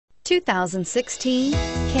2016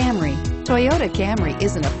 Camry. Toyota Camry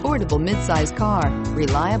is an affordable midsize car,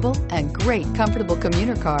 reliable and great comfortable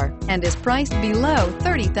commuter car, and is priced below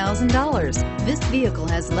 $30,000. This vehicle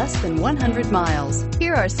has less than 100 miles.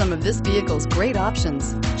 Here are some of this vehicle's great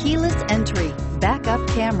options: keyless entry, backup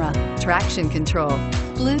camera, traction control,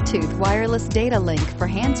 Bluetooth wireless data link for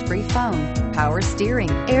hands-free phone, power steering,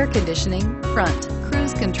 air conditioning, front,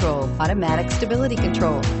 cruise control, automatic stability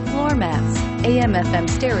control, floor mats, AM/FM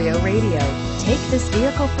stereo radio. Take this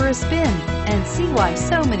vehicle for a spin and see why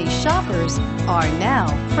so many shoppers are now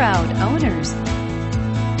proud owners.